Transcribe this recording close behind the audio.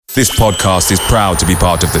This podcast is proud to be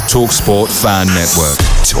part of the TalkSport Fan Network.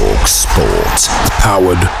 TalkSport.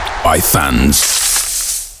 Powered by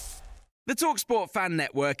fans. The TalkSport Fan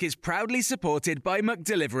Network is proudly supported by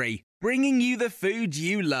McDelivery, bringing you the food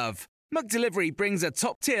you love. McDelivery brings a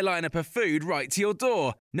top-tier lineup of food right to your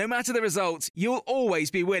door. No matter the result, you'll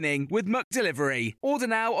always be winning with McDelivery. Order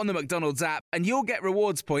now on the McDonald's app and you'll get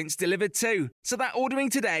rewards points delivered too. So that ordering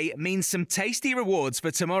today means some tasty rewards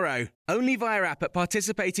for tomorrow. Only via app at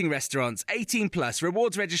participating restaurants. 18 plus.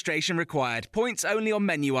 Rewards registration required. Points only on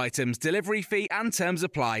menu items. Delivery fee and terms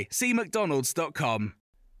apply. See mcdonalds.com.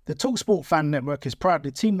 The TalkSport Fan Network is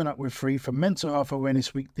proudly teaming up with Free for Mental Health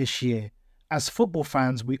Awareness Week this year. As football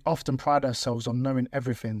fans, we often pride ourselves on knowing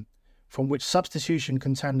everything, from which substitution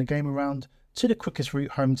can turn the game around to the quickest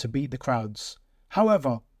route home to beat the crowds.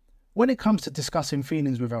 However, when it comes to discussing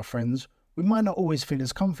feelings with our friends, we might not always feel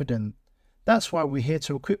as confident. That's why we're here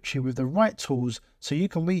to equip you with the right tools so you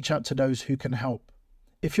can reach out to those who can help.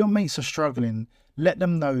 If your mates are struggling, let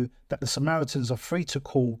them know that the Samaritans are free to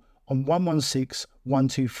call on 116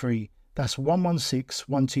 123. That's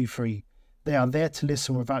 116 123. They are there to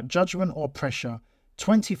listen without judgment or pressure,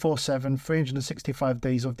 24/7, 365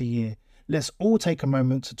 days of the year. Let's all take a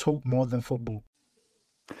moment to talk more than football.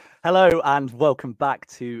 Hello and welcome back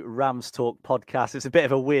to Rams Talk podcast. It's a bit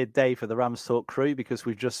of a weird day for the Rams Talk crew because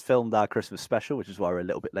we've just filmed our Christmas special, which is why we're a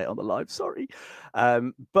little bit late on the live, sorry.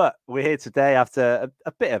 But we're here today after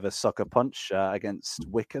a bit of a sucker punch against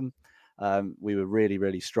Wycombe. We were really,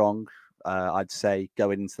 really strong. I'd say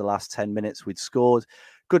going into the last 10 minutes, we'd scored.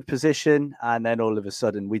 Good position, and then all of a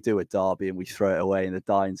sudden we do a derby and we throw it away in the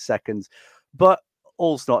dying seconds. But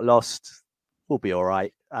all's not lost. We'll be all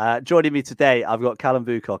right. Joining me today, I've got Callum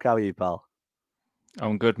Bucock. How are you, pal?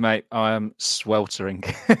 I'm good, mate. I am sweltering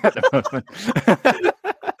at the moment.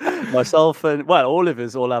 Myself and, well, all of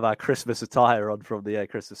us all have our Christmas attire on from the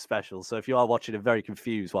Christmas special. So if you are watching and very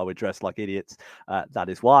confused why we're dressed like idiots, that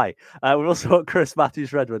is why. We've also got Chris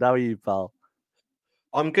Matthews-Redwood. How are you, pal?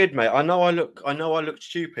 I'm good, mate. I know I look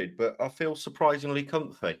stupid, but I feel surprisingly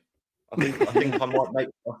comfy. I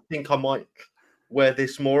think I might wear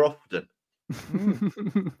this more often.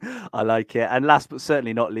 I like it. And last but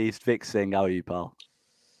certainly not least, Vic Singh. How are you, pal?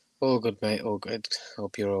 All good, mate. All good.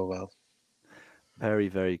 Hope you're all well. Very,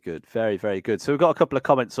 very good. Very, very good. So we've got a couple of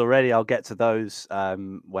comments already. I'll get to those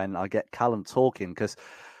when I get Callum talking, because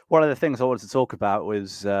one of the things I wanted to talk about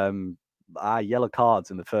was our yellow cards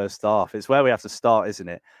in the first half. It's where we have to start, isn't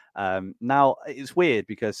it? Now, it's weird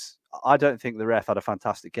because I don't think the ref had a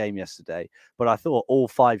fantastic game yesterday, but I thought all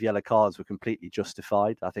 5 yellow cards were completely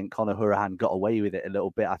justified. I think Conor Hourihane got away with it a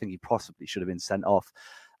little bit. I think he possibly should have been sent off.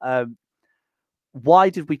 Why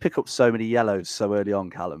did we pick up so many yellows so early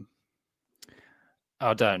on, Callum?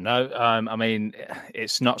 I don't know. I mean,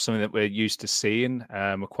 it's not something that we're used to seeing.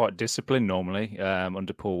 We're quite disciplined normally,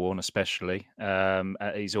 under Paul Warne especially.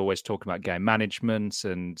 He's always talking about game management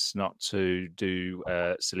and not to do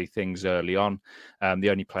silly things early on. The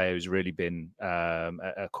only player who's really been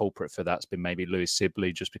a culprit for that's been maybe Lewis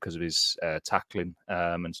Sibley, just because of his tackling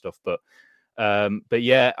and stuff. But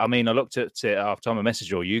yeah, I mean, I looked at it after time. I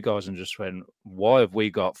messaged all you guys and just went, why have we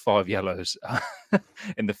got 5 yellows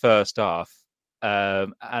in the first half?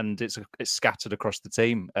 And it's scattered across the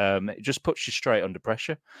team. It just puts you straight under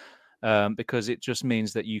pressure because it just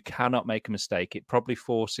means that you cannot make a mistake. It probably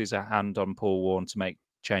forces a hand on Paul Warne to make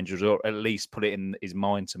changes, or at least put it in his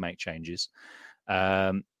mind to make changes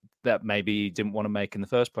that maybe he didn't want to make in the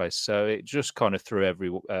first place. So it just kind of threw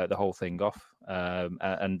the whole thing off.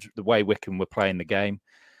 And the way Wycombe were playing the game,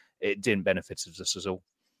 it didn't benefit us at all.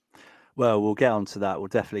 Well, we'll get onto that. We'll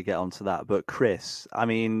definitely get onto that. But Chris, I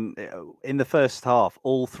mean, in the first half,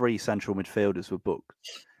 all 3 central midfielders were booked.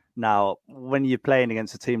 Now, when you're playing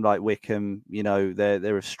against a team like Wycombe, you know,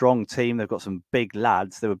 they're a strong team. They've got some big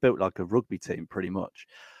lads. They were built like a rugby team, pretty much.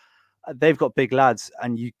 They've got big lads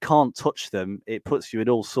and you can't touch them. It puts you in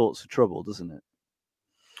all sorts of trouble, doesn't it?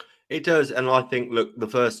 It does. And I think, look, the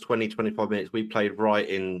first 20, 25 minutes, we played right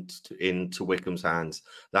into Wycombe's hands.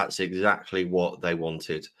 That's exactly what they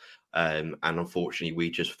wanted. And unfortunately, we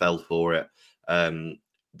just fell for it.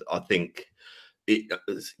 I think,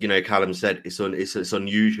 Callum said it's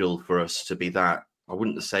unusual for us to be that, I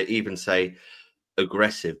wouldn't say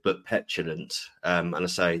aggressive, but petulant. And I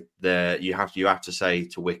say you have to say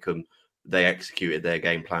to Wycombe, they executed their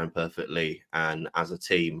game plan perfectly. And as a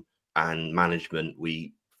team and management,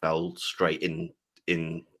 we fell straight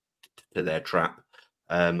into their trap.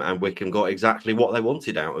 And Wycombe got exactly what they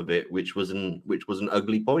wanted out of it, which was an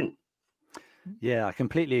ugly point. Yeah, I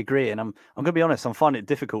completely agree, and I'm going to be honest. I'm finding it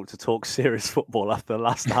difficult to talk serious football after the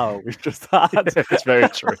last hour we've just had. It's very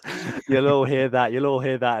true. You'll all hear that. You'll all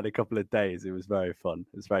hear that in a couple of days. It was very fun.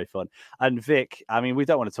 It was very fun. And Vic, I mean, we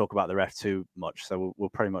don't want to talk about the ref too much, so we'll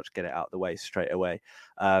pretty much get it out of the way straight away.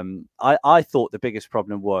 I thought the biggest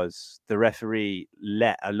problem was the referee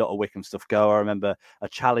let a lot of Wickham stuff go. I remember a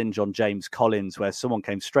challenge on James Collins where someone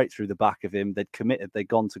came straight through the back of him. They'd committed. They'd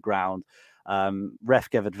gone to ground. Ref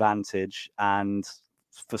gave advantage and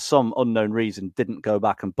for some unknown reason didn't go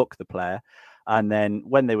back and book the player. And then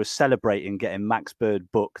when they were celebrating getting Max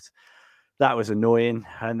Bird booked, that was annoying.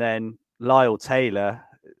 And then Lyle Taylor,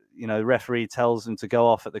 the referee tells him to go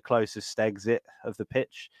off at the closest exit of the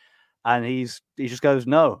pitch, and he just goes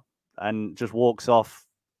no and just walks off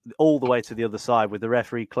all the way to the other side with the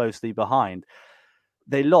referee closely behind.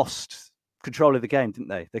 They lost control of the game, didn't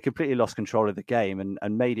they? They completely lost control of the game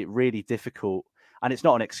and made it really difficult. And it's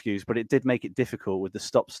not an excuse, but it did make it difficult with the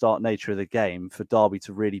stop-start nature of the game for Derby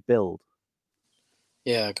to really build.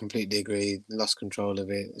 Yeah, I completely agree. Lost control of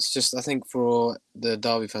it. It's just, I think for all the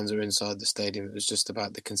Derby fans who are inside the stadium, it was just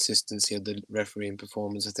about the consistency of the refereeing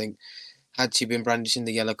performance. I think had she been brandishing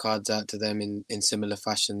the yellow cards out to them in similar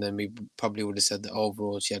fashion, then we probably would have said that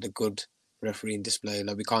overall she had a good refereeing display.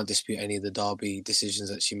 Like, we can't dispute any of the Derby decisions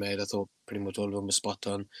that she made. I thought pretty much all of them were spot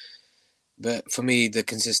on. But for me, the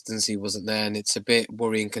consistency wasn't there, and it's a bit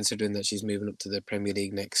worrying considering that she's moving up to the Premier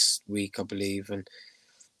League next week, I believe. And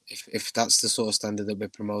if that's the sort of standard that we're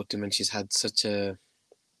promoting, and she's had such a...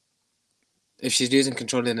 If she's losing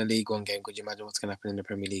control in a League One game, could you imagine what's going to happen in the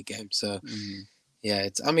Premier League game? So, yeah,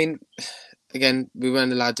 again, we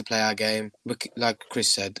weren't allowed to play our game. Like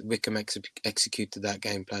Chris said, Wickham executed that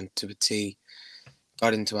game plan to a T,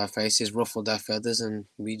 got into our faces, ruffled our feathers, and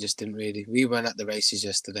we just didn't really... We weren't at the races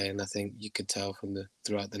yesterday, and I think you could tell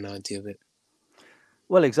throughout the 90 of it.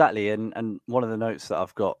 Well, exactly. And one of the notes that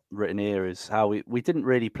I've got written here is how we didn't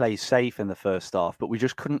really play safe in the first half, but we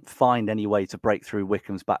just couldn't find any way to break through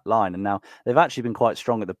Wickham's back line. And now they've actually been quite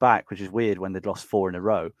strong at the back, which is weird when they'd lost 4 in a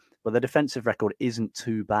row. But the defensive record isn't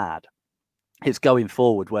too bad. It's going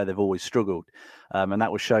forward where they've always struggled. And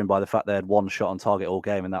that was shown by the fact they had 1 shot on target all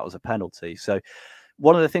game, and that was a penalty. So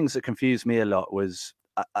one of the things that confused me a lot was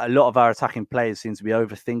a lot of our attacking players seem to be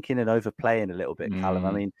overthinking and overplaying a little bit, Callum.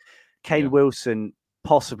 I mean, Kane Wilson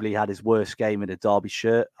possibly had his worst game in a Derby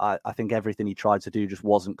shirt. I think everything he tried to do just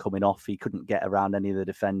wasn't coming off. He couldn't get around any of the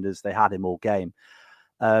defenders. They had him all game.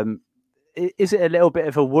 Is it a little bit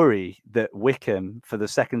of a worry that Wickham, for the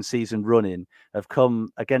second season running, have come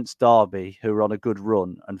against Derby, who are on a good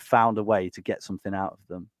run, and found a way to get something out of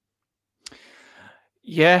them?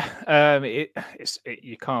 Yeah,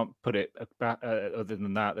 you can't put it other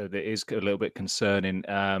than that. It is a little bit concerning.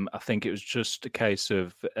 I think it was just a case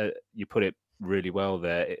of you put it really well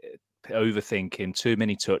there. Overthinking, too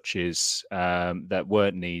many touches that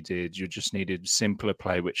weren't needed. You just needed simpler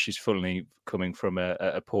play, which is fully coming from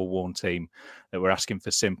a Paul Warne team that were asking for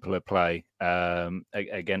simpler play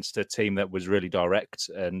against a team that was really direct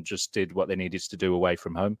and just did what they needed to do away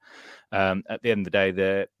from home. At the end of the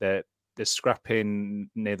day, they're scrapping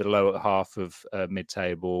near the lower half of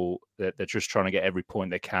mid-table. They're just trying to get every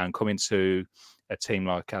point they can. Coming to a team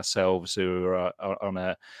like ourselves who are on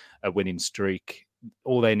a winning streak,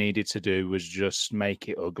 all they needed to do was just make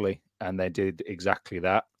it ugly, and they did exactly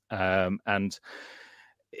that. And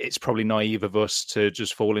it's probably naive of us to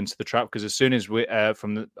just fall into the trap, because as soon as I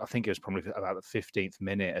think it was probably about the 15th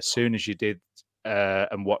minute, as soon as you did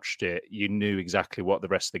and watched it, you knew exactly what the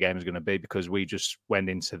rest of the game was going to be, because we just went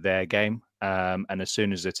into their game. And as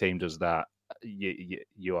soon as the team does that,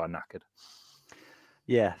 you are knackered.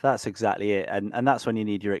 Yeah, that's exactly it. And that's when you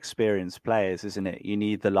need your experienced players, isn't it? You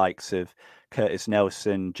need the likes of Curtis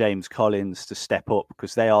Nelson, James Collins to step up,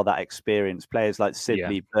 because they are that experienced. Players like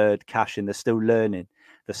Sibley, Bird, Cashin, they're still learning.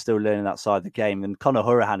 They're still learning that side of the game. And Conor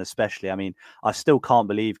Hurahan especially. I mean, I still can't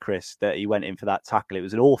believe, Chris, that he went in for that tackle. It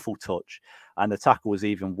was an awful touch. And the tackle was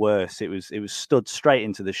even worse. It was stood straight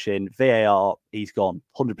into the shin. VAR, he's gone.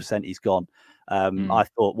 100% he's gone. I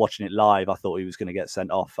thought, watching it live, I thought he was going to get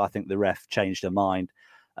sent off. I think the ref changed her mind,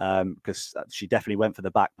 because she definitely went for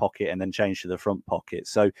the back pocket and then changed to the front pocket.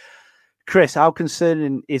 So, Chris, how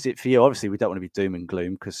concerning is it for you? Obviously, we don't want to be doom and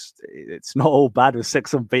gloom, because it's not all bad with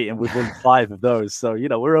 6 unbeaten. We've won 5 of those, so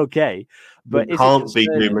we're okay. But it can't be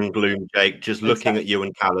doom and gloom, Jake. Just looking at you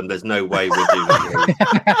and Callum, there's no way we're doom and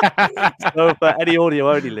gloom. So, for any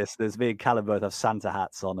audio-only listeners, me and Callum both have Santa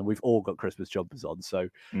hats on, and we've all got Christmas jumpers on. So,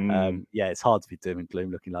 it's hard to be doom and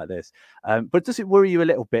gloom looking like this. But does it worry you a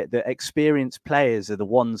little bit that experienced players are the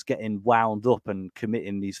ones getting wound up and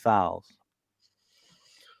committing these fouls?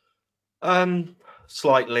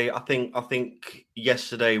 slightly. I think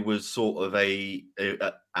yesterday was sort of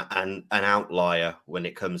an outlier when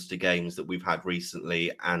it comes to games that we've had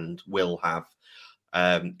recently and will have.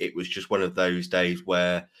 It was just one of those days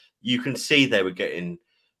where you can see they were getting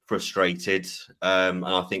frustrated. And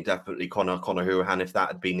I think definitely Conor Hourihane, if that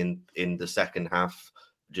had been in the second half,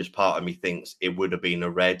 just part of me thinks it would have been a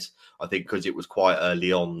red. I think because it was quite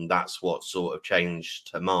early on, that's what sort of changed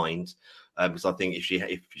her mind. Because I think if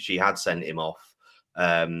she had sent him off,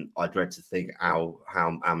 I dread to think how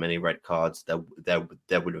many red cards there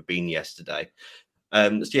would have been yesterday.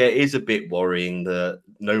 So yeah, it is a bit worrying that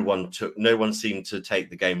no one seemed to take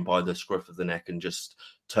the game by the scruff of the neck and just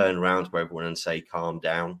turn around to everyone and say, "Calm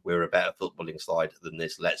down. We're a better footballing side than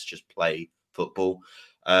this. Let's just play football."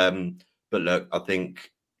 But look, I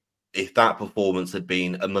think if that performance had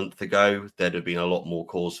been a month ago, there'd have been a lot more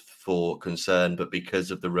cause for concern. But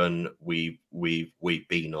because of the run we've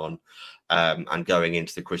been on, and going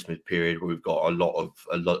into the Christmas period, where we've got a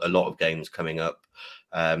lot of games coming up,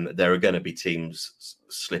 there are going to be teams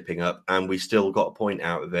slipping up, and we still got a point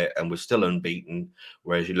out of it, and we're still unbeaten.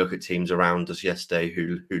 Whereas you look at teams around us yesterday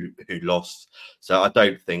who lost. So I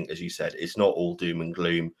don't think, as you said, it's not all doom and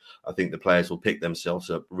gloom. I think the players will pick themselves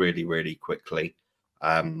up really, really quickly.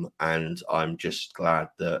 And I'm just glad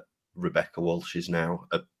that Rebecca Walsh is now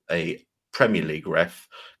a Premier League ref,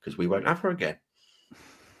 because we won't have her again.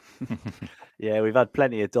 Yeah, we've had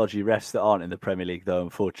plenty of dodgy refs that aren't in the Premier League, though,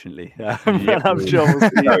 unfortunately. I'm sure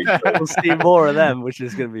we'll see more of them, which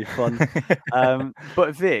is going to be fun.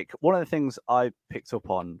 But Vic, one of the things I picked up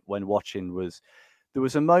on when watching was there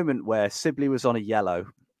was a moment where Sibley was on a yellow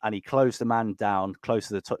and he closed the man down close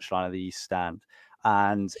to the touchline of the East Stand.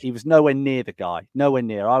 And he was nowhere near the guy, nowhere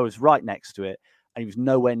near. I was right next to it, and he was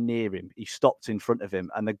nowhere near him. He stopped in front of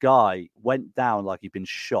him, and the guy went down like he'd been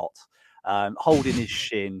shot, holding his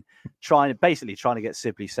shin, trying to get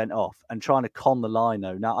Sibley sent off and trying to con the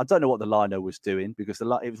lino. Now, I don't know what the lino was doing, because it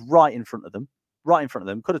was right in front of them.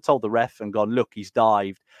 Could have told the ref and gone, "Look, he's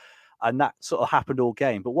dived." And that sort of happened all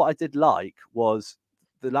game. But what I did like was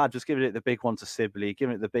the lad just giving it the big one to Sibley,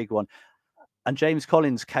 giving it the big one. And James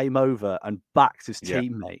Collins came over and backed his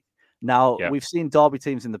teammate. Now, we've seen Derby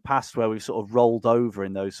teams in the past where we've sort of rolled over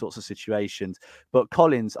in those sorts of situations. But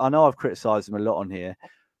Collins, I know I've criticised him a lot on here,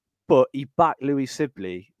 but he backed Louis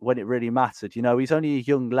Sibley when it really mattered. You know, he's only a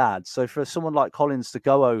young lad. So for someone like Collins to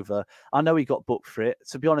go over, I know he got booked for it.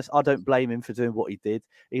 To be honest, I don't blame him for doing what he did.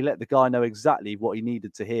 He let the guy know exactly what he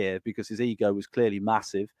needed to hear, because his ego was clearly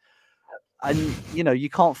massive. And, you know,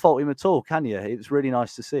 you can't fault him at all, can you? It was really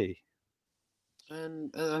nice to see.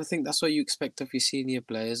 And I think that's what you expect of your senior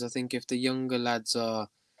players. I think if the younger lads are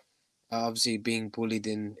obviously being bullied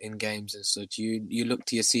in games and such, you look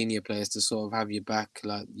to your senior players to sort of have your back,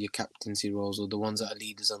 like your captaincy roles or the ones that are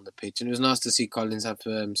leaders on the pitch. And it was nice to see Collins have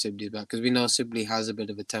Sibley back, because we know Sibley has a bit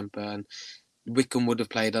of a temper, and Wickham would have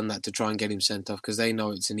played on that to try and get him sent off, because they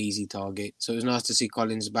know it's an easy target. So it was nice to see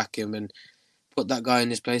Collins back him and put that guy in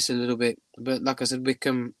his place a little bit. But like I said,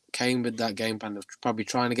 Wickham came with that game plan of probably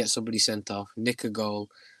trying to get somebody sent off, nick a goal,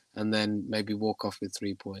 and then maybe walk off with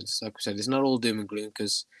 3 points. Like I said, it's not all doom and gloom,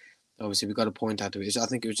 because obviously we got a point out of it. I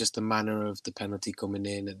think it was just the manner of the penalty coming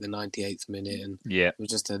in at the 98th minute, and it was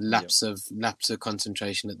just a lapse of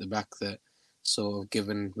concentration at the back that sort of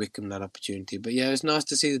given Wickham that opportunity. But yeah, it's nice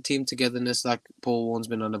to see the team togetherness, like Paul Warren's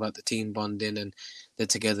been on about the team bonding and the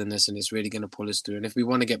togetherness, and it's really going to pull us through. And if we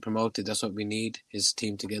want to get promoted, that's what we need, is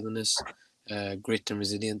team togetherness, grit and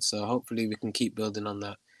resilience. So hopefully we can keep building on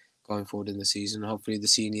that going forward in the season. Hopefully the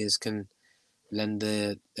seniors can lend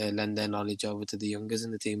their knowledge over to the youngers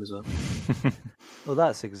in the team as well. Well,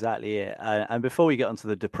 that's exactly it. And before we get onto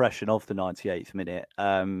the depression of the 98th minute,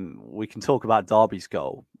 we can talk about Derby's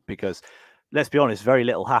goal, because let's be honest, very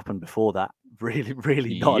little happened before that.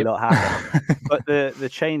 Really not a lot happened. But the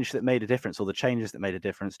change that made a difference, or the changes that made a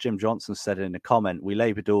difference, Jim Johnson said in a comment, we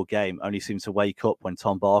laboured all game, only seemed to wake up when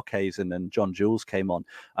Tom Barkhazen and John Jules came on.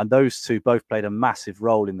 And those two both played a massive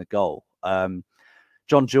role in the goal.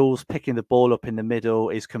 John Jules picking the ball up in the middle,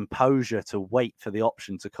 his composure to wait for the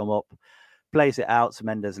option to come up, plays it out to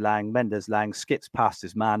Mendes Lang. Mendes Lang skips past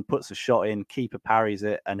his man, puts a shot in, keeper parries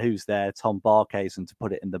it, and who's there? Tom Barkhazen to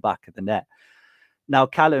put it in the back of the net. Now,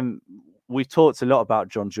 Callum, we've talked a lot about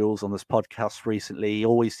John Jules on this podcast recently. He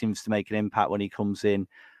always seems to make an impact when he comes in.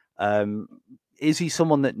 Is he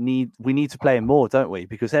someone that we need to play him more, don't we?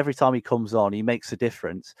 Because every time he comes on, he makes a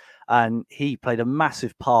difference. And he played a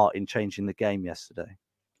massive part in changing the game yesterday.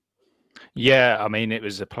 Yeah, I mean, it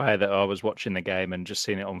was a player that I was watching the game and just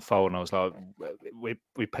seeing it unfold, and I was like,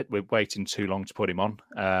 we're waiting too long to put him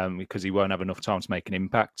on, because he won't have enough time to make an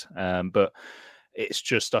impact. But It's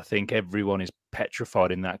just, I think everyone is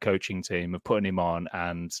petrified in that coaching team of putting him on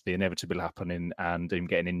and the inevitable happening and him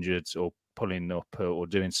getting injured or pulling up or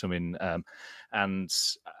doing something. And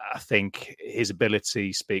I think his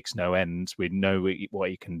ability speaks no end. We know what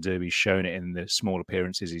he can do. He's shown it in the small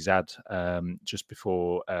appearances he's had just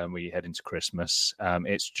before we head into Christmas.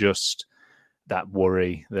 It's just that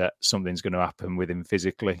worry that something's going to happen with him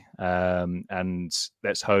physically. And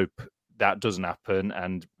let's hope that doesn't happen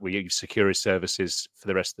and we secure his services for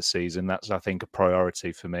the rest of the season. That's, I think, a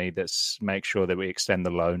priority for me. Let's make sure that we extend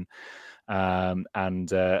the loan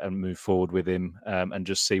and move forward with him and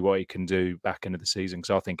just see what he can do back into the season,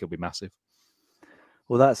 because I think it'll be massive.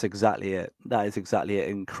 Well, that's exactly it. That is exactly it.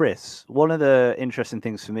 And Chris, one of the interesting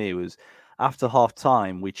things for me was after half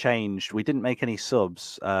time, we changed. We didn't make any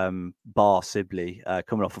subs, bar Sibley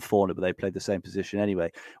coming off a corner, but they played the same position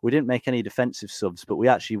anyway. We didn't make any defensive subs, but we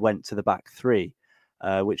actually went to the back three,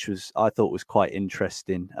 which I thought was quite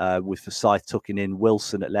interesting, with Forsyth tucking in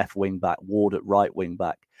Wilson at left wing back, Ward at right wing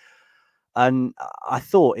back. And I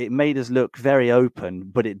thought it made us look very open,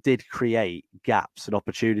 but it did create gaps and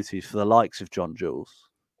opportunities for the likes of John Jules.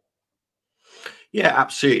 Yeah,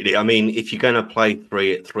 absolutely. I mean, if you're going to play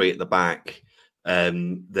three at the back,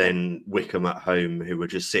 then Wickham at home, who were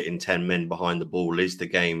just sitting 10 men behind the ball, is the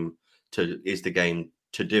game to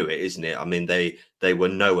do it, isn't it? I mean, they were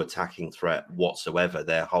no attacking threat whatsoever.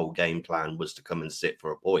 Their whole game plan was to come and sit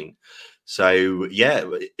for a point. So yeah,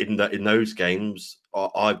 in those games,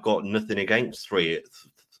 I've got nothing against three.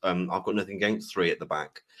 I've got nothing against three at the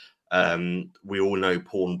back. We all know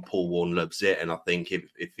Paul Warne loves it, and I think if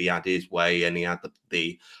he had his way and he had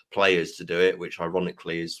the players to do it, which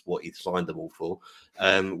ironically is what he signed them all for,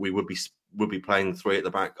 we would be playing three at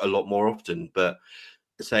the back a lot more often. But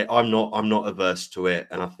say I'm not averse to it,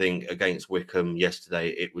 and I think against Wickham yesterday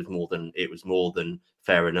it was more than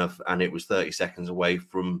fair enough, and it was 30 seconds away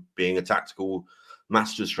from being a tactical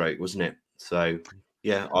masterstroke, wasn't it? So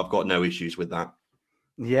yeah, I've got no issues with that.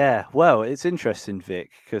 Yeah, well, it's interesting,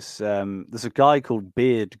 Vic, because there's a guy called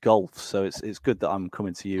Beard Golf, so it's good that I'm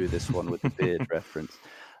coming to you with this one with the beard reference.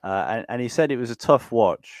 And he said it was a tough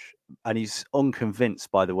watch, and he's unconvinced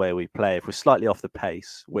by the way we play. If we're slightly off the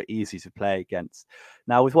pace, we're easy to play against.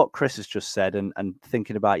 Now, with what Chris has just said and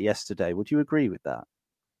thinking about yesterday, would you agree with that?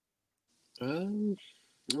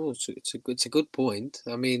 It's a good point.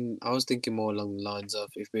 I mean, I was thinking more along the lines of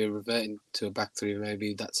if we're reverting to a back three,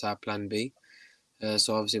 maybe that's our plan B.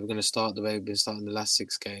 So obviously we're going to start the way we've been starting the last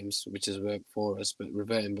 6 games, which has worked for us. But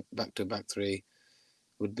reverting back to a back three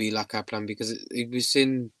would be like our plan, because we've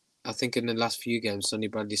seen, I think in the last few games, Sonny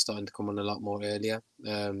Bradley's starting to come on a lot more earlier.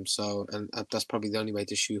 So that's probably the only way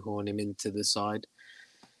to shoehorn him into the side.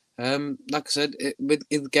 Like I said, with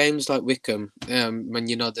games like Wickham, when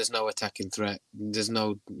you know there's no attacking threat, there's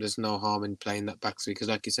no harm in playing that back three, because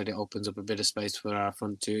like you said, it opens up a bit of space for our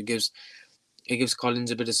front two. It gives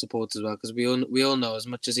Collins a bit of support as well, because we all know as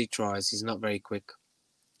much as he tries, he's not very quick,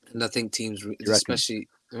 and I think teams, especially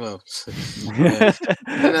well, yeah.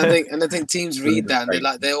 and I think teams read that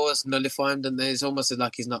and they always nullify him, and it's almost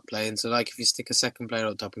like he's not playing. So like if you stick a second player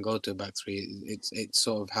up top and go to a back three, it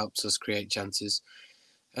sort of helps us create chances.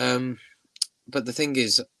 But the thing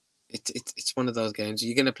is, it's one of those games.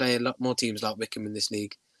 You're going to play a lot more teams like Wickham in this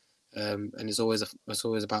league. And it's always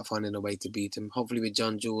about finding a way to beat him. Hopefully, with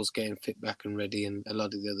John Jules getting fit back and ready, and a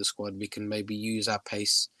lot of the other squad, we can maybe use our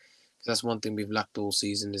pace. Because that's one thing we've lacked all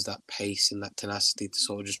season, is that pace and that tenacity to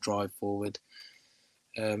sort of just drive forward.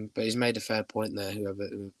 But he's made a fair point there. Whoever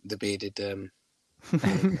the bearded, yeah,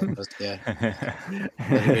 made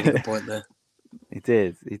a really good point there. He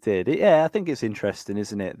did. Yeah, I think it's interesting,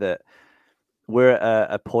 isn't it, that we're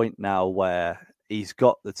at a point now where he's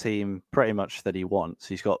got the team pretty much that he wants.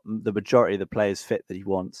 He's got the majority of the players fit that he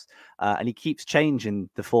wants. And he keeps changing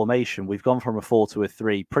the formation. We've gone from a 4 to a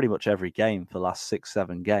 3 pretty much every game for the last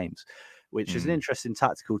 6-7 games, which is an interesting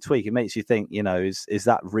tactical tweak. It makes you think, is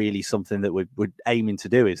that really something that we're aiming to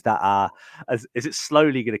do? Is it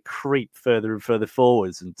slowly going to creep further and further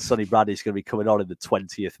forwards, and Sonny Bradley's going to be coming on in the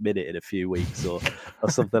 20th minute in a few weeks or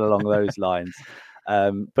something along those lines?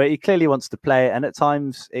 But he clearly wants to play it, and at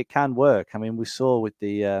times it can work. I mean, we saw with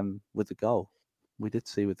the goal. We did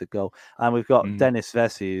see with the goal. And we've got Dennis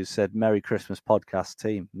Vesey, who said, "Merry Christmas podcast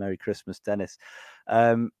team." Merry Christmas, Dennis.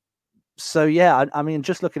 So, yeah, I mean,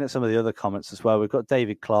 just looking at some of the other comments as well, we've got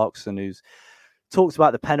David Clarkson, who's talked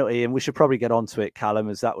about the penalty, and we should probably get onto it, Callum,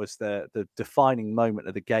 as that was the defining moment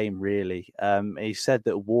of the game, really. He said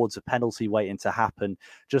that Ward's a penalty waiting to happen,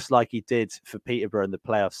 just like he did for Peterborough in the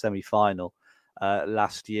playoff semi-final.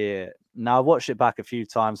 last year. Now, I watched it back a few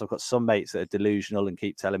times. I've got some mates that are delusional and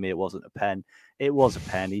keep telling me it wasn't a pen. It was a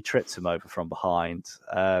pen. He tripped him over from behind.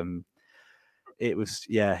 It was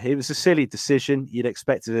a silly decision. You'd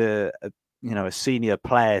expect a senior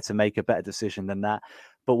player to make a better decision than that.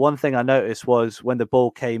 But one thing I noticed was when the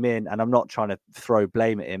ball came in, and I'm not trying to throw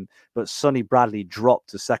blame at him, but Sonny Bradley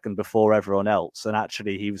dropped a second before everyone else, and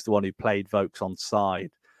actually he was the one who played Vokes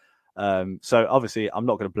onside. So obviously I'm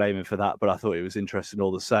not going to blame him for that, but I thought it was interesting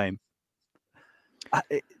all the same.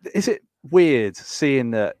 Is it weird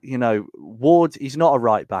seeing that, Ward, he's not a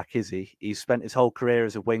right back, is he? He's spent his whole career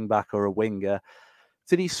as a wing back or a winger.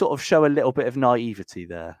 Did he sort of show a little bit of naivety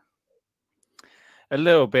there? A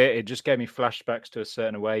little bit. It just gave me flashbacks to a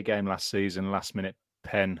certain away game last season, last minute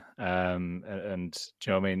pen. And do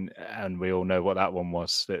you know what I mean? And we all know what that one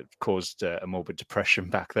was. That caused a morbid depression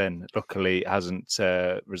back then. Luckily, it hasn't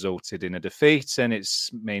resulted in a defeat, and it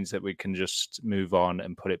means that we can just move on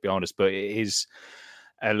and put it behind us. But it is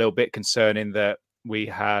a little bit concerning that we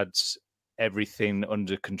had everything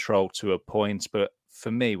under control to a point. But for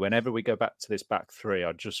me, whenever we go back to this back three,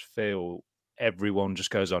 I just feel everyone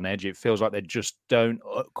just goes on edge. It feels like they just don't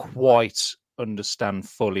quite understand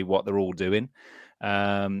fully what they're all doing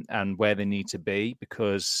and where they need to be,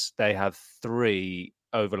 because they had three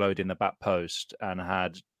overloading the back post and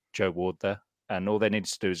had Joe Ward there. And all they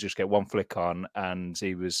needed to do is just get one flick on, and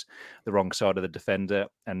he was the wrong side of the defender.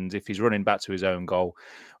 And if he's running back to his own goal,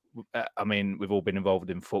 I mean, we've all been involved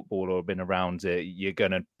in football or been around it. You're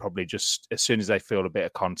going to probably just, as soon as they feel a bit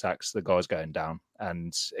of contact, the guy's going down.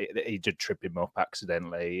 And he did trip him up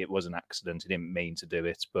accidentally. It was an accident. He didn't mean to do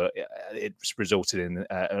it, but it resulted in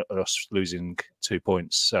us losing 2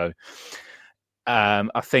 points. So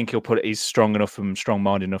I think he's strong enough and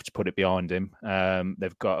strong-minded enough to put it behind him.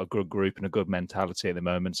 They've got a good group and a good mentality at the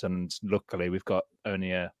moment, and luckily we've got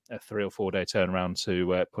only a 3 or 4 day turnaround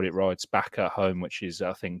to put it right back at home, which is,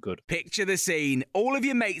 I think, good. Picture the scene. All of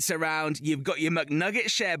your mates around, you've got your McNugget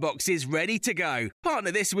share boxes ready to go.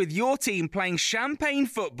 Partner this with your team playing champagne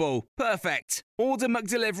football. Perfect. Order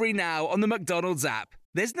McDelivery now on the McDonald's app.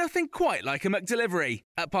 There's nothing quite like a McDelivery.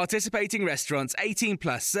 At participating restaurants, 18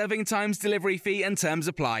 plus, serving times, delivery fee and terms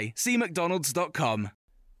apply. See mcdonalds.com.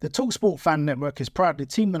 The TalkSport Fan Network is proudly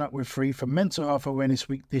teaming up with Free for Mental Health Awareness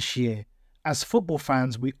Week this year. As football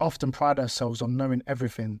fans, we often pride ourselves on knowing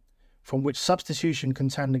everything, from which substitution can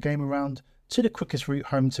turn the game around to the quickest route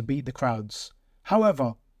home to beat the crowds.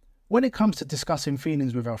 However, when it comes to discussing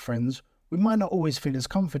feelings with our friends, we might not always feel as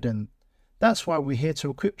confident. That's why we're here to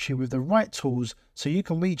equip you with the right tools so you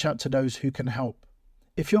can reach out to those who can help.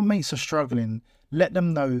 If your mates are struggling, let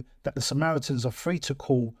them know that the Samaritans are free to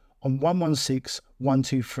call on 116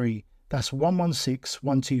 123. That's 116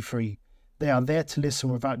 123. They are there to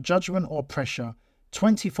listen without judgment or pressure,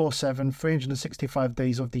 24/7, 365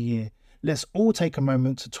 days of the year. Let's all take a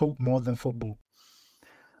moment to talk more than football.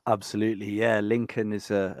 Absolutely, yeah. Lincoln is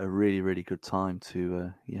a really, really good time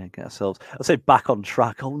to get ourselves, I'll say, back on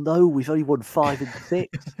track. Oh no, we've only won 5 and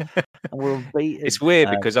 6, and we're unbeaten. It's weird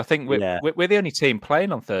because I think we're the only team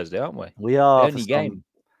playing on Thursday, aren't we? We are, the only game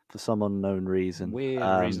for some unknown reason. Weird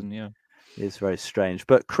reason, yeah. It's very strange.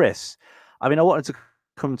 But Chris, I mean, I wanted to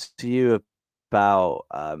come to you about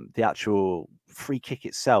the actual free kick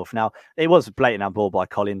itself. Now, it was a blatant handball by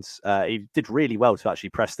Collins. He did really well to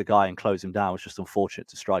actually press the guy and close him down. It was just unfortunate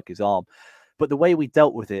to strike his arm. But the way we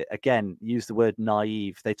dealt with it, again, used the word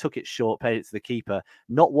naive. They took it short, paid it to the keeper.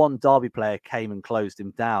 Not one Derby player came and closed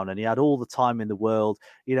him down, and he had all the time in the world.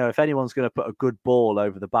 You know, if anyone's going to put a good ball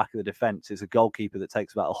over the back of the defence, it's a goalkeeper that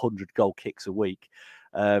takes about 100 goal kicks a week.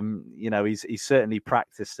 He's certainly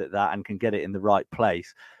practiced at that and can get it in the right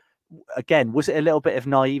place. Again, was it a little bit of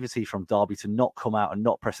naivety from Derby to not come out and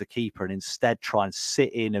not press the keeper and instead try and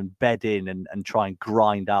sit in and bed in and try and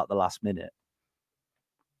grind out the last minute?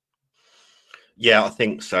 Yeah, I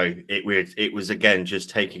think so. It was again just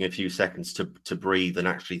taking a few seconds to breathe and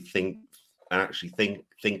actually think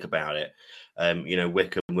about it.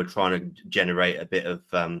 Wickham were trying to generate a bit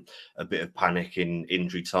of panic in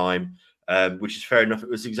injury time, which is fair enough. It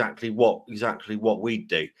was exactly what we'd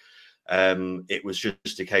do. It was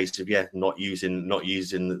just a case of not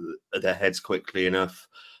using their heads quickly enough.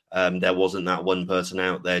 There wasn't that one person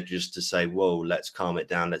out there just to say, "Whoa, let's calm it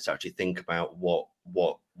down. Let's actually think about what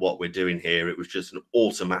we're doing here." It was just an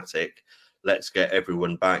automatic. Let's get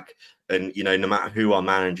everyone back. And no matter who our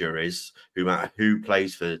manager is, no matter who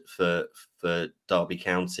plays for Derby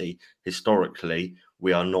County, historically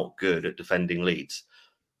we are not good at defending leads.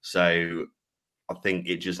 So I think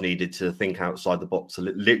it just needed to think outside the box,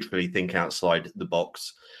 literally think outside the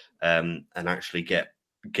box, and actually get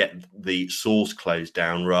get the source closed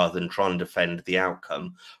down rather than trying to defend the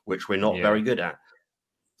outcome, which we're not very good at.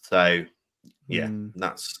 So,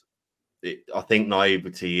 that's it. I think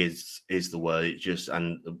naivety is the word. It just,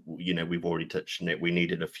 and we've already touched on it. We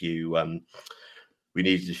needed a few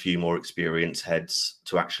more experienced heads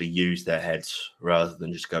to actually use their heads rather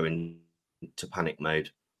than just go into panic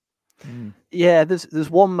mode. Yeah, there's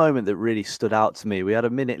one moment that really stood out to me. We had a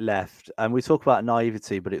minute left, and we talk about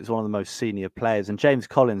naivety, but it was one of the most senior players. And James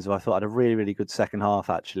Collins, who I thought had a really, really good second half,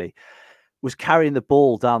 actually, was carrying the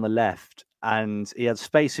ball down the left, and he had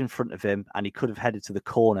space in front of him, and he could have headed to the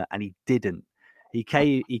corner, and he didn't. He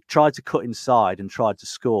tried to cut inside and tried to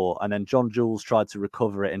score, and then John Jules tried to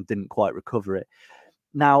recover it and didn't quite recover it.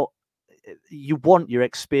 Now, you want your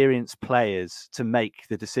experienced players to make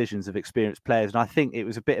the decisions of experienced players. And I think it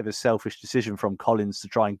was a bit of a selfish decision from Collins to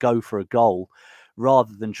try and go for a goal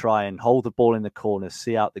rather than try and hold the ball in the corner,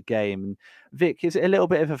 see out the game. And Vic, is it a little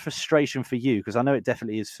bit of a frustration for you? Because I know it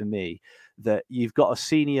definitely is for me, that you've got a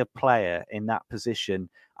senior player in that position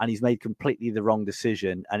and he's made completely the wrong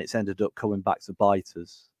decision and it's ended up coming back to bite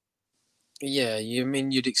us. Yeah,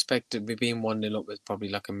 you'd expect it, being 1-0 up with probably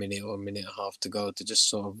like a minute or a minute and a half to go, to just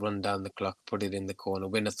sort of run down the clock, put it in the corner,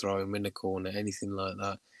 win a throw and win a corner, anything like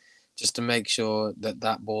that, just to make sure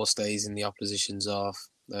that ball stays in the opposition's half.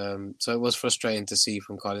 So it was frustrating to see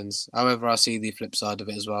from Collins. However, I see the flip side of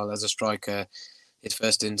it as well. As a striker, his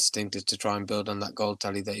first instinct is to try and build on that goal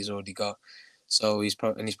tally that he's already got. So he's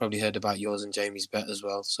probably heard about yours and Jamie's bet as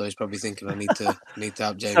well. So he's probably thinking, I need to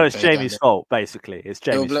help Jamie. So it's Jamie's fault, basically. It's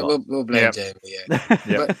Jamie's fault. We'll blame Jamie. Yeah, but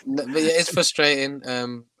yeah, it's frustrating.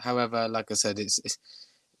 However, like I said,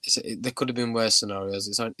 there could have been worse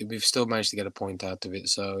scenarios. We've still managed to get a point out of it.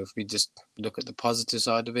 So if we just look at the positive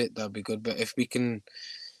side of it, that'd be good. But if we can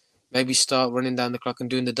maybe start running down the clock and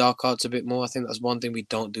doing the dark arts a bit more, I think that's one thing we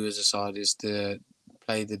don't do as a side, is to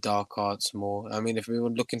play the dark arts more. I mean, if we were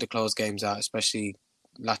looking to close games out, especially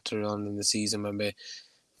later on in the season when we're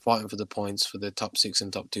fighting for the points for the top 6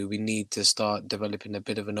 and top 2, we need to start developing a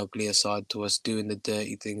bit of an uglier side to us, doing the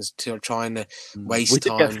dirty things, trying to waste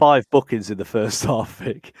time. We did get 5 bookings in the first half,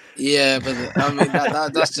 Vic. Yeah, but I mean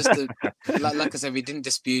that's just like I said, we didn't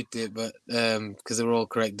dispute it, but because they were all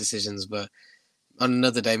correct decisions. But on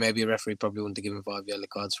another day, maybe a referee probably wouldn't have given 5 yellow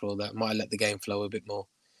cards for all that. Might have let the game flow a bit more.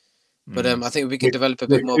 But I think we can develop a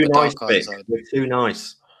bit more of a dark card side. We're too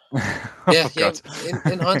nice. Yeah.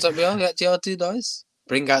 In hindsight, we actually are too nice.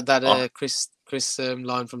 Bring out that Chris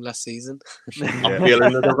line from last season. I feel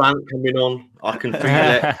another rant coming on. I can feel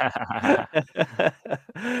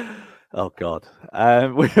it. Oh, God.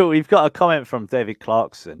 We've got a comment from David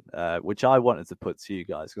Clarkson, which I wanted to put to you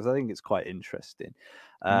guys because I think it's quite interesting.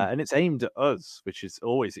 And it's aimed at us, which is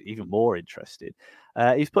always even more interesting.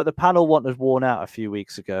 He's put, the panel wanted worn out a few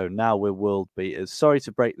weeks ago. Now we're world beaters. Sorry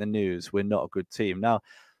to break the news. We're not a good team. Now,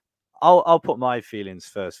 I'll put my feelings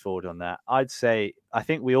first forward on that. I'd say I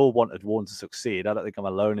think we all wanted Warren to succeed. I don't think I'm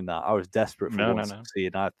alone in that. I was desperate for Warren to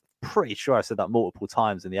succeed. And I'm pretty sure I said that multiple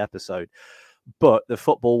times in the episode. But the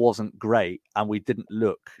football wasn't great, and we didn't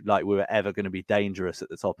look like we were ever going to be dangerous at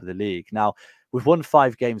the top of the league. Now, we've won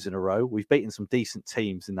 5 games in a row. We've beaten some decent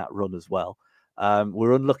teams in that run as well.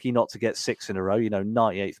 We're unlucky not to get 6 in a row.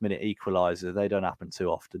 98th minute equaliser. They don't happen too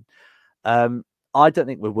often. I don't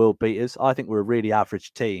think we're world beaters. I think we're a really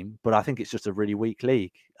average team, but I think it's just a really weak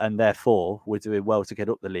league. And therefore, we're doing well to get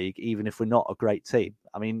up the league, even if we're not a great team.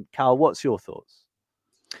 I mean, Cal, what's your thoughts?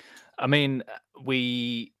 I mean,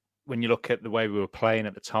 when you look at the way we were playing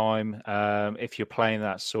at the time, if you're playing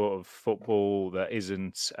that sort of football that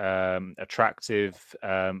isn't attractive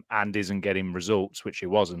and isn't getting results, which it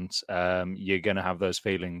wasn't, you're going to have those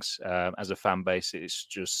feelings. As a fan base, it's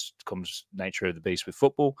just comes nature of the beast with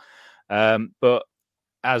football. But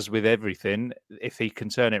as with everything, if he can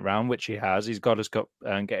turn it around, which he has, he's got us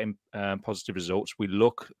getting positive results. We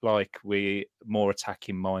look like we're more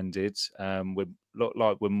attacking minded. We look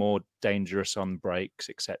like we're more dangerous on breaks,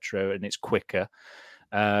 etc., and it's quicker.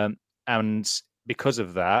 And because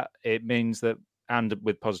of that, it means that, and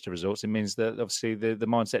with positive results, it means that obviously the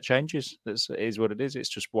mindset changes. That is what it is. It's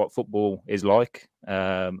just what football is like.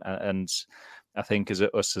 And I think as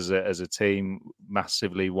a team,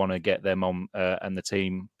 massively want to get them on and the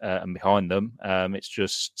team and behind them. It's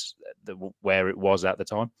just where it was at the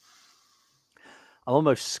time. I'm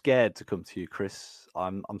almost scared to come to you, Chris.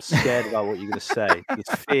 I'm scared about what you're going to say.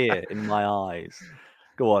 There's fear in my eyes.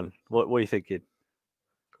 Go on. What are you thinking?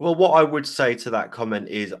 Well, what I would say to that comment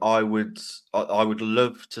is I would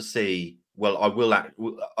love to see. Well,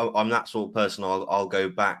 I'm that sort of person. I'll go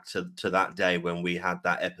back to that day when we had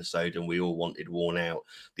that episode and we all wanted worn out.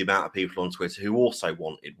 The amount of people on Twitter who also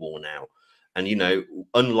wanted worn out. And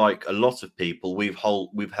unlike a lot of people, we've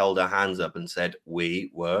held our hands up and said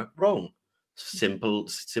we were wrong. It's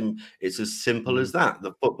as simple as that.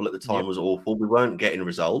 The football at the time was awful. We weren't getting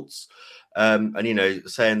results, and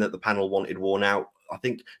saying that the panel wanted worn out. I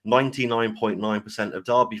think 99.9% of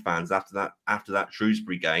Derby fans after that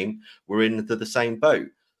Shrewsbury game were into the same boat.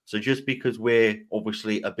 So just because we're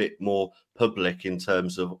obviously a bit more public in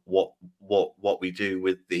terms of what we do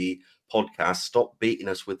with the podcast, stop beating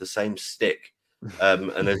us with the same stick.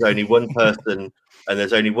 And there's only one person,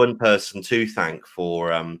 to thank for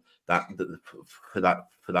that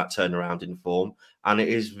turnaround in form, and it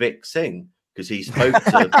is Vic Singh, because he spoke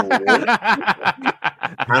to Paul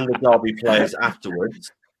and the Derby players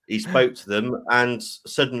afterwards. He spoke to them, and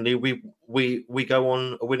suddenly we go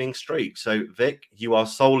on a winning streak. So Vic, you are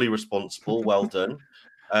solely responsible. Well done.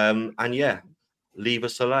 And yeah, leave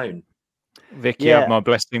us alone. Vic, you have my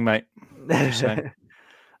blessing, mate.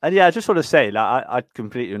 And yeah, I just want to say, like, I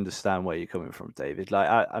completely understand where you're coming from, David.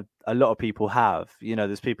 Like, a lot of people have,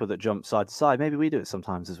 there's people that jump side to side. Maybe we do it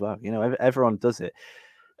sometimes as well. Everyone does it.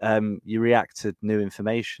 You react to new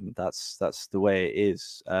information. That's the way it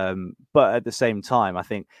is. But at the same time, I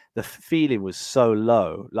think the feeling was so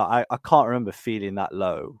low. Like, I can't remember feeling that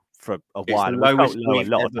low for a while. It's the lowest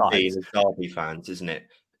we've ever been as Derby fans, isn't it?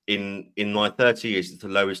 In my 30 years, it's the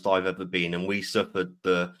lowest I've ever been, and we suffered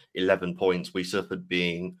the 11 points. We suffered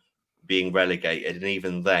being relegated, and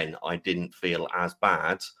even then, I didn't feel as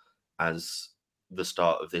bad as the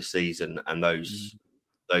start of this season and those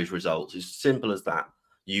results. It's simple as that.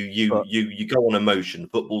 You go on emotion.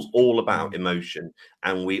 Football's all about emotion,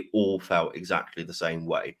 and we all felt exactly the same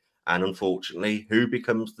way. And unfortunately, who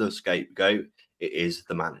becomes the scapegoat? It is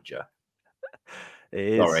the manager.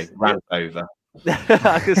 Sorry, rant over.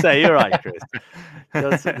 I can say you're right, Chris. You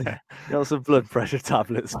got some blood pressure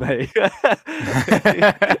tablets, mate. Okay.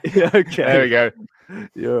 There we go.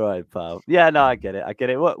 You're right, pal. Yeah, no, I get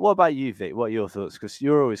it. What about you, Vic? What are your thoughts? Because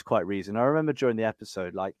you're always quite reasoned. I remember during the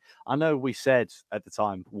episode, like, I know we said at the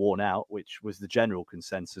time worn out, which was the general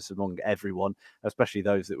consensus among everyone, especially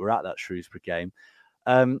those that were at that Shrewsbury game.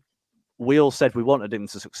 We all said we wanted him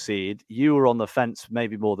to succeed. You were on the fence,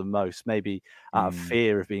 maybe more than most, maybe out of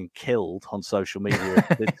fear of being killed on social media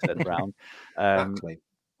if it did turn around. Exactly.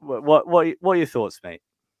 What are your thoughts, mate?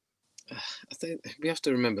 I think we have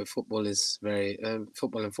to remember football is very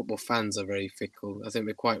football and football fans are very fickle. I think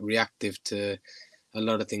we're quite reactive to a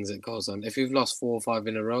lot of things that goes on. If we've lost 4 or 5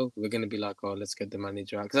 in a row, we're going to be like, oh, let's get the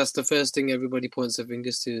manager out, because that's the first thing everybody points their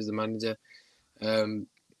fingers to is the manager.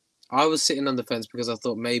 I was sitting on the fence because I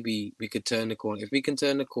thought maybe we could turn the corner. If we can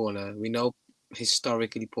turn the corner, we know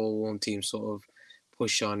historically Paul Warne teams sort of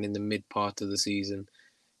push on in the mid part of the season.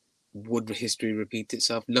 Would history repeat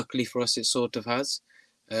itself? Luckily for us, it sort of has.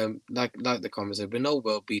 Like the comments said, we're no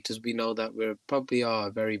world beaters. We know that we probably are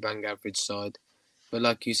a very bang average side. But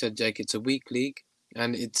like you said, Jake, it's a weak league.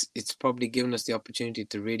 And it's probably given us the opportunity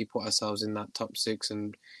to really put ourselves in that top 6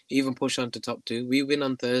 and even push on to top 2. We win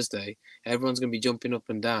on Thursday. Everyone's going to be jumping up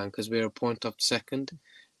and down because we're a point off second.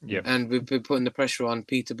 Yep. And we've been putting the pressure on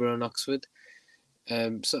Peterborough and Oxford.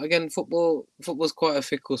 So again, football's quite a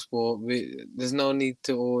fickle sport. There's no need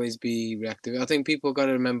to always be reactive. I think people got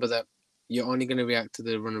to remember that you're only going to react to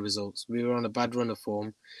the run of results. We were on a bad run of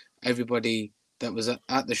form. Everybody that was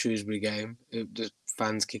at the Shrewsbury game, the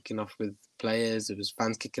fans kicking off with players, it was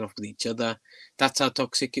fans kicking off with each other. That's how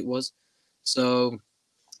toxic it was. So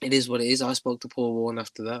it is what it is. I spoke to Paul Warne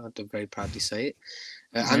after that. I do very proudly say it.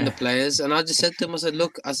 And the players. And I just said to him, I said,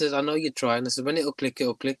 look, I know you're trying. I said, when it'll click,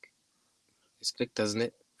 it'll click. It's clicked, doesn't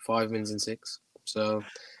it? 5 wins in 6. So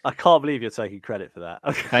I can't believe you're taking credit for that.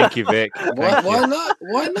 Thank you, Vic. Why not?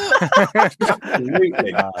 Why not?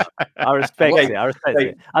 Absolutely. I respect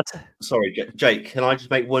it. Sorry, Jake, can I just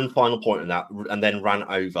make one final point on that and then rant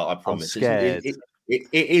over? I promise. It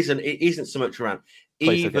isn't so much around.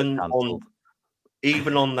 Even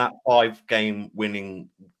on that 5-game winning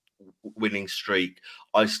streak,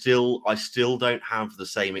 I still don't have the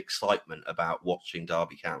same excitement about watching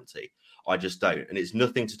Derby County. I just don't. And it's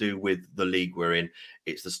nothing to do with the league we're in.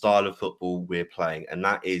 It's the style of football we're playing. And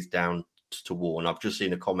that is down to Warne. I've just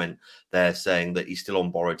seen a comment there saying that he's still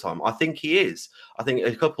on borrowed time. I think he is. I think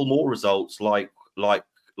a couple more results like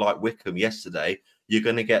Wickham yesterday, you're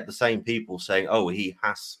going to get the same people saying, oh, he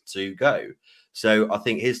has to go. So I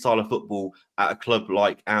think his style of football at a club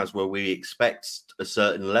like ours, where we expect a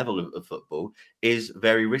certain level of football, is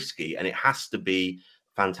very risky, and it has to be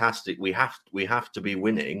fantastic. We have to be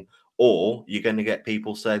winning, or you're going to get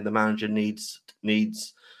people saying the manager needs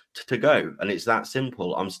to go, and it's that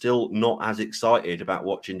simple. I'm still not as excited about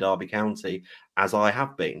watching Derby County as I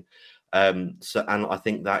have been. And I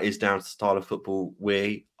think that is down to the style of football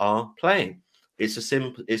we are playing. It's as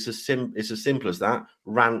simple as that.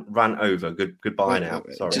 Ran over. Goodbye now.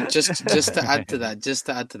 Sorry. Just to add to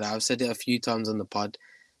that, I've said it a few times on the pod.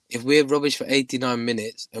 If we're rubbish for 89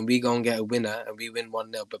 minutes and we go and get a winner and we win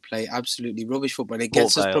 1-0 but play absolutely rubbish football and it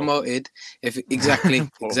gets us promoted, exactly.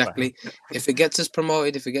 If it gets us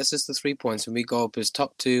promoted, if it gets us the 3 points and we go up as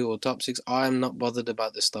top 2 or top 6, I am not bothered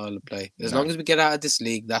about the style of play. As long as we get out of this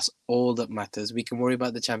league, that's all that matters. We can worry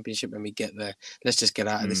about the championship when we get there. Let's just get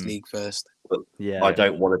out of this league first. But I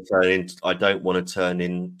don't want to turn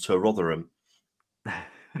into Rotherham.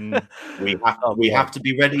 We have to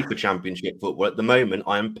be ready for championship football. At the moment,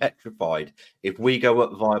 I am petrified. If we go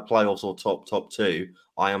up via playoffs or top 2,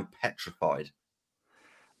 I am petrified.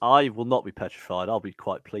 I will not be petrified. I'll be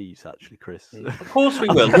quite pleased, actually, Chris. Of course we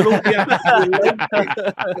will. We'll all be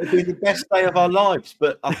it'll be the best day of our lives.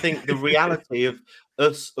 But I think the reality of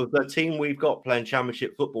the team we've got playing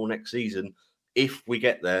championship football next season, if we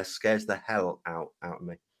get there, scares the hell out of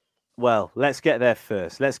me. Well, let's get there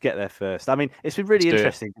first. I mean, it's been really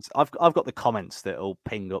interesting. I've got the comments that will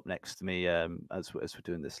ping up next to me as we're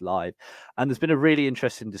doing this live, and there's been a really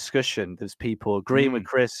interesting discussion. There's people agreeing with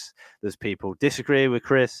Chris. There's people disagreeing with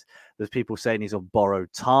Chris. There's people saying he's on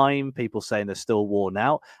borrowed time. People saying they're still worn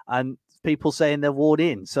out, and people saying they're worn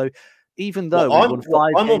in. So even though we've won 5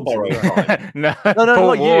 I'm games on borrowed time. no,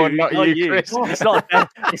 not you, Chris. It's not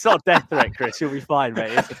a death threat, Chris. You'll be fine,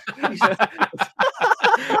 mate.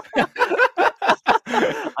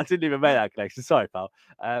 I didn't even make that connection. Sorry, pal.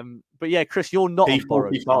 But yeah, Chris, you're not on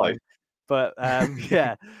borrowed time. But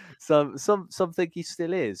yeah, some think he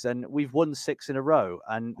still is, and we've won 6 in a row.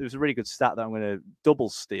 And there was a really good stat that I'm going to double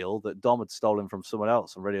steal that Dom had stolen from someone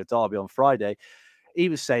else on Radio Derby on Friday. He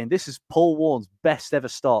was saying this is Paul Warren's best ever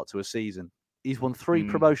start to a season. He's won 3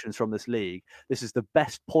 promotions from this league. This is the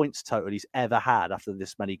best points total he's ever had after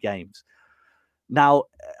this many games. Now,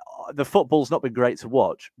 the football's not been great to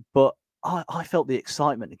watch, but I felt the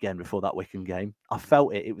excitement again before that Wycombe game. I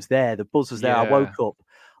felt it. It was there. The buzz was there. Yeah.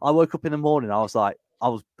 I woke up in the morning. I was like, I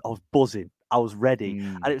was buzzing. I was ready.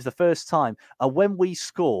 And it was the first time. And when we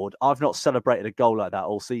scored, I've not celebrated a goal like that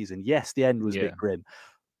all season. Yes, the end was a bit grim.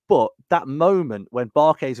 But that moment when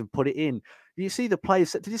Barkhuizen put it in, you see the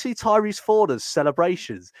players. Did you see Tyrese Forder's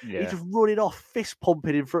celebrations? Yeah. He just running off, fist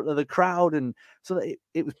pumping in front of the crowd. And so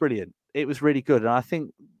it was brilliant. It was really good. And I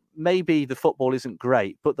think maybe the football isn't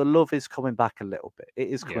great, but the love is coming back a little bit. It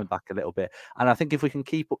is coming back a little bit. And I think if we can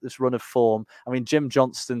keep up this run of form, I mean, Jim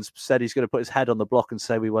Johnston's said he's going to put his head on the block and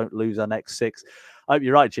say we won't lose our next 6. I hope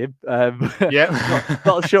you're right, Jim.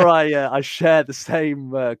 Not sure I share the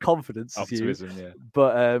same confidence Optimism, as you.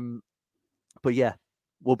 But yeah,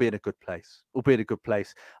 we'll be in a good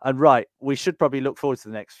place. And right, we should probably look forward to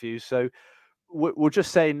the next few. So we'll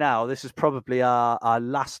just say now, this is probably our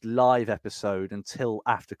last live episode until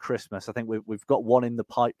after Christmas. I think we've got one in the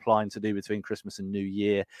pipeline to do between Christmas and New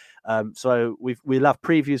Year. So we'll have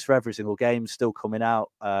previews for every single game still coming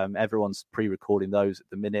out. Everyone's pre-recording those at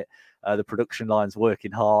the minute. The production line's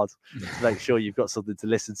working hard to make sure you've got something to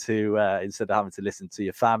listen to instead of having to listen to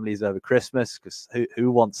your families over Christmas, because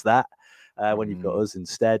who wants that? When you've got us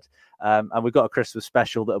instead. And we've got a Christmas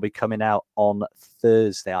special that'll be coming out on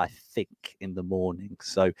Thursday, I think, in the morning.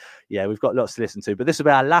 So, yeah, we've got lots to listen to. But this will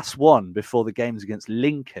be our last one before the games against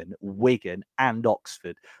Lincoln, Wigan and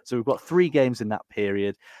Oxford. So we've got 3 games in that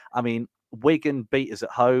period. I mean, Wigan beat us at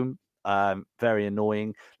home. Very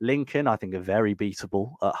annoying. Lincoln, I think, are very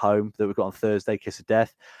beatable at home that we've got on Thursday, kiss of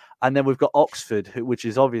death. And then we've got Oxford, which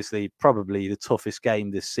is obviously probably the toughest game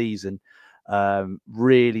this season.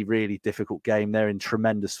 Really, really difficult game. They're in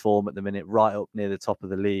tremendous form at the minute, right up near the top of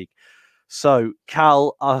the league. So,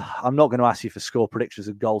 Cal, I'm not going to ask you for score predictions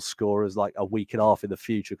and goal scorers like a week and a half in the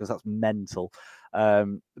future, because that's mental.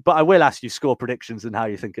 But I will ask you score predictions and how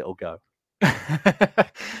you think it'll go.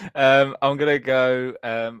 I'm going to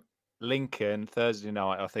go Lincoln Thursday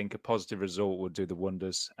night. I think a positive result would do the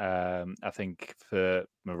wonders. I think for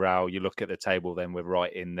morale, you look at the table, then we're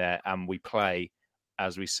right in there, and we play,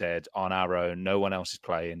 as we said, on our own. No one else is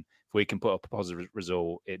playing. If we can put up a positive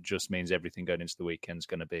result, it just means everything going into the weekend is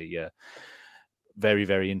going to be very,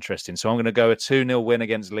 very interesting. So I'm going to go a 2-0 win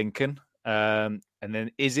against Lincoln. And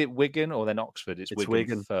then is it Wigan or then Oxford? It's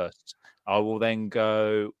Wigan first. I will then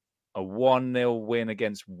go a 1-0 win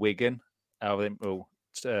against Wigan. I think we'll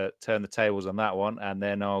turn the tables on that one. And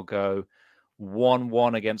then I'll go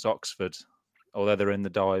 1-1 against Oxford. although they're in the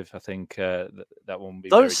dive, I think that one will be.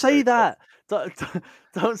 Don't very, say very that. tough.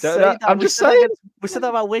 Don't say that. I'm We just said that saying. we said that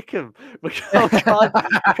about Wickham. We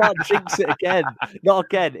can't jinx it again. Not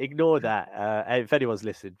again. Ignore that. If anyone's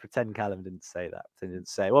listening, pretend Callum didn't say that. Pretend he didn't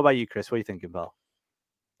say it. What about you, Chris? What are you thinking, pal?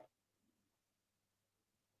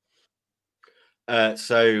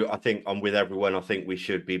 So I think I'm with everyone. I think we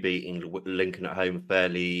should be beating Lincoln at home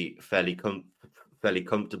fairly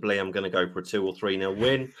comfortably. I'm going to go for a 2 or 3-0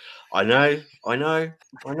 win. I know.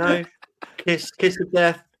 Kiss of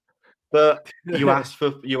death. But you asked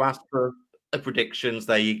for predictions.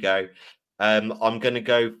 There you go. I'm going to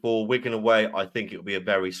go for Wigan away. I think it'll be a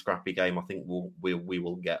very scrappy game. I think we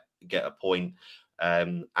will get a point.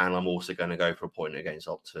 And I'm also going to go for a point against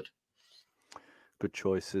Oxford. Good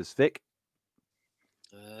choices, Vic.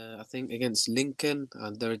 I think against Lincoln,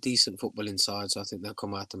 they're a decent footballing side, so I think they'll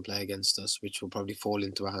come out and play against us, which will probably fall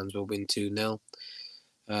into our hands. We'll win 2-0.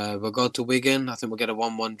 We'll go to Wigan. I think we'll get a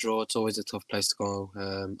 1-1 draw. It's always a tough place to go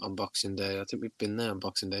on Boxing Day. I think we've been there on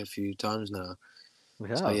Boxing Day a few times now.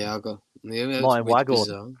 Yeah. So yeah, I'll go. Yeah, Martin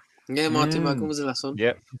Waghorn. Yeah, Martin Waghorn was the last one.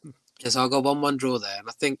 Yep. Yes, I'll go 1-1 draw there, and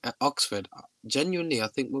I think at Oxford, genuinely, I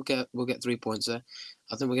think we'll get 3 points there.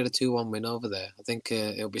 I think we'll get a 2-1 win over there. I think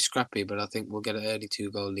it'll be scrappy, but I think we'll get an early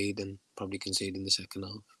 2-goal lead and probably concede in the second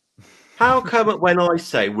half. How come when I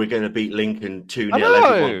say we're going to beat Lincoln 2-0,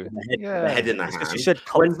 everyone's head in the hand? You said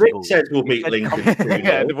when Vic says we'll beat Lincoln 2-0,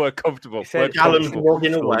 Yeah, the word comfortable. Callum's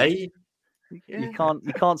walking away. You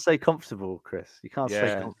can't say comfortable, Chris. You can't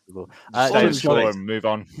say comfortable. Jim Johnson, move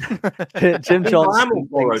on. Jim Johnson. I'm on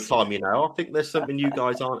borrowed time, I think there's something you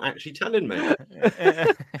guys aren't actually telling me.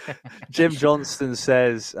 Jim Johnston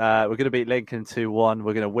says we're going to beat Lincoln 2-1.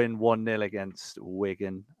 We're going to win 1-0 against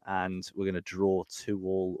Wigan, and we're going to draw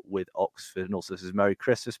 2-2 with Oxford. And also says Merry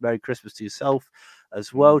Christmas. Merry Christmas to yourself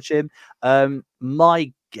as well, Jim.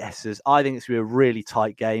 My guesses, I think it's going to be a really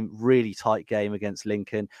tight game against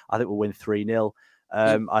Lincoln. I think we'll win 3-0.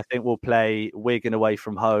 I think we'll play Wigan away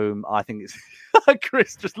from home. I think it's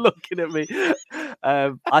Chris just looking at me.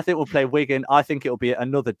 I think we'll play Wigan. I think it'll be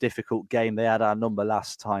another difficult game. They had our number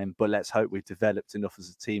last time, but let's hope we've developed enough as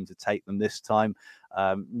a team to take them this time.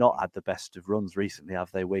 Not had the best of runs recently,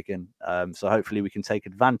 have they, Wigan? So hopefully we can take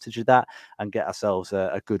advantage of that and get ourselves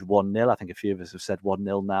a good 1-0. I think a few of us have said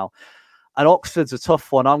 1-0 now. And Oxford's a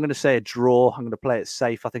tough one. I'm going to say a draw. I'm going to play it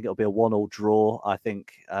safe. I think it'll be a 1-1 draw. I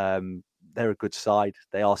think they're a good side.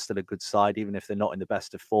 They are still a good side, even if they're not in the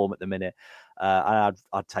best of form at the minute. And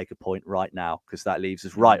I'd take a point right now because that leaves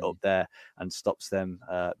us right up there and stops them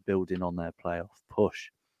building on their playoff push.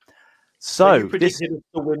 So you predicted us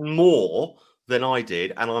to win more than I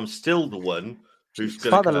did, and I'm still the one who's it's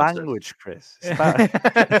about the language, Chris. It's about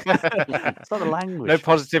the language. No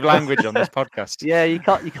positive language on this podcast. Yeah, you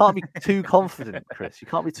can't be too confident, Chris. You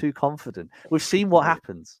can't be too confident. We've seen what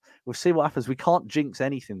happens. We can't jinx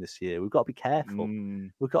anything this year. We've got to be careful.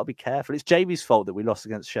 We've got to be careful. It's Jamie's fault that we lost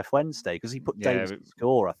against Chef Wednesday because he put Davis to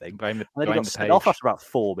score, I think. And then he got sent off after about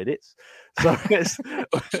 4 minutes. So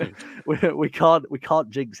we can't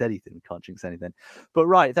jinx anything. But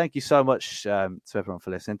right, thank you so much to everyone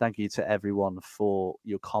for listening. Thank you to everyone for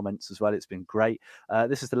your comments as well. It's been great.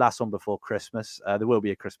 This is the last one before Christmas. There will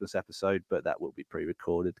be a Christmas episode, but that will be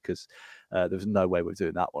pre-recorded because there's no way we're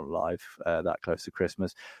doing that one live that close to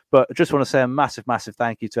Christmas. But I just want to say a massive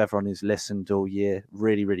thank you to everyone who's listened all year.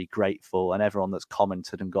 Really, really grateful. And everyone that's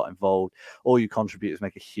commented and got involved. All you contributors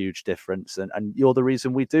make a huge difference. And you're the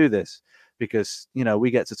reason we do this because,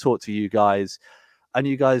 we get to talk to you guys. And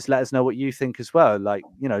you guys let us know what you think as well. Like,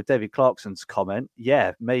 David Clarkson's comment.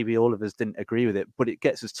 Yeah, maybe all of us didn't agree with it, but it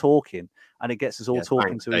gets us talking and it gets us all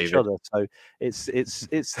talking to each other. So it's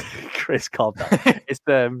Chris, calm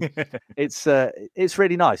down. It's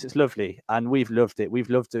really nice. It's lovely. And we've loved it. We've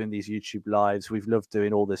loved doing these YouTube lives. We've loved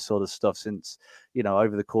doing all this sort of stuff since,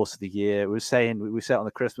 over the course of the year. We said on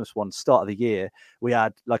the Christmas one, start of the year, we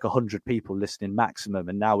had like 100 people listening maximum.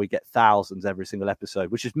 And now we get thousands every single episode,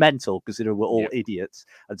 which is mental considering we're all idiots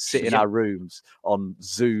and sit in our rooms on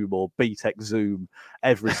Zoom or BTEC Zoom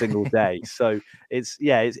every single day. So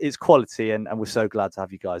it's quality and we're so glad to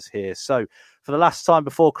have you guys here. So for the last time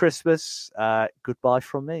before Christmas, goodbye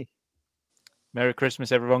from me. Merry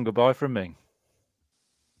Christmas, everyone. Goodbye from me.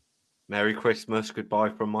 Merry Christmas. Goodbye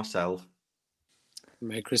from myself.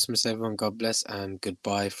 Merry Christmas, everyone. God bless, and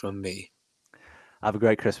goodbye from me. Have a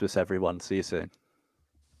great Christmas, everyone. See you soon.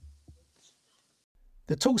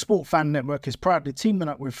 The TalkSport Fan Network is proudly teaming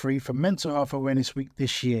up with Free for Mental Health Awareness Week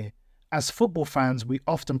this year. As football fans, we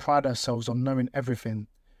often pride ourselves on knowing everything,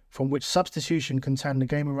 from which substitution can turn the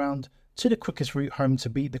game around to the quickest route home to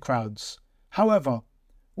beat the crowds. However,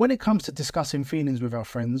 when it comes to discussing feelings with our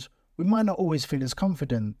friends, we might not always feel as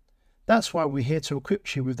confident. That's why we're here to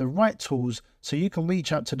equip you with the right tools so you can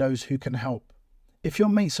reach out to those who can help. If your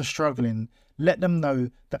mates are struggling, let them know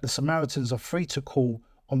that the Samaritans are free to call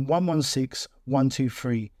on 116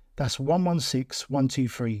 123. That's 116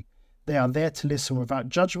 123. They are there to listen without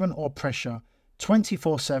judgment or pressure,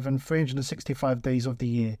 24/7, 365 days of the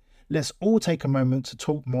year. Let's all take a moment to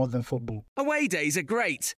talk more than football. Away days are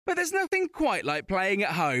great, but there's nothing quite like playing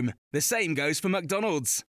at home. The same goes for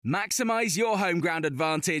McDonald's. Maximise your home ground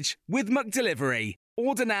advantage with McDelivery.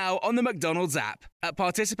 Order now on the McDonald's app. At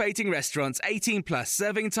participating restaurants, 18 plus,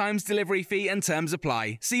 serving times, delivery fee and terms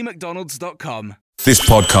apply. See mcdonalds.com. This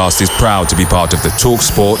podcast is proud to be part of the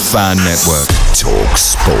TalkSport Fan Network.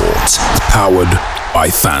 TalkSport. Powered by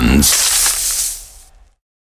fans.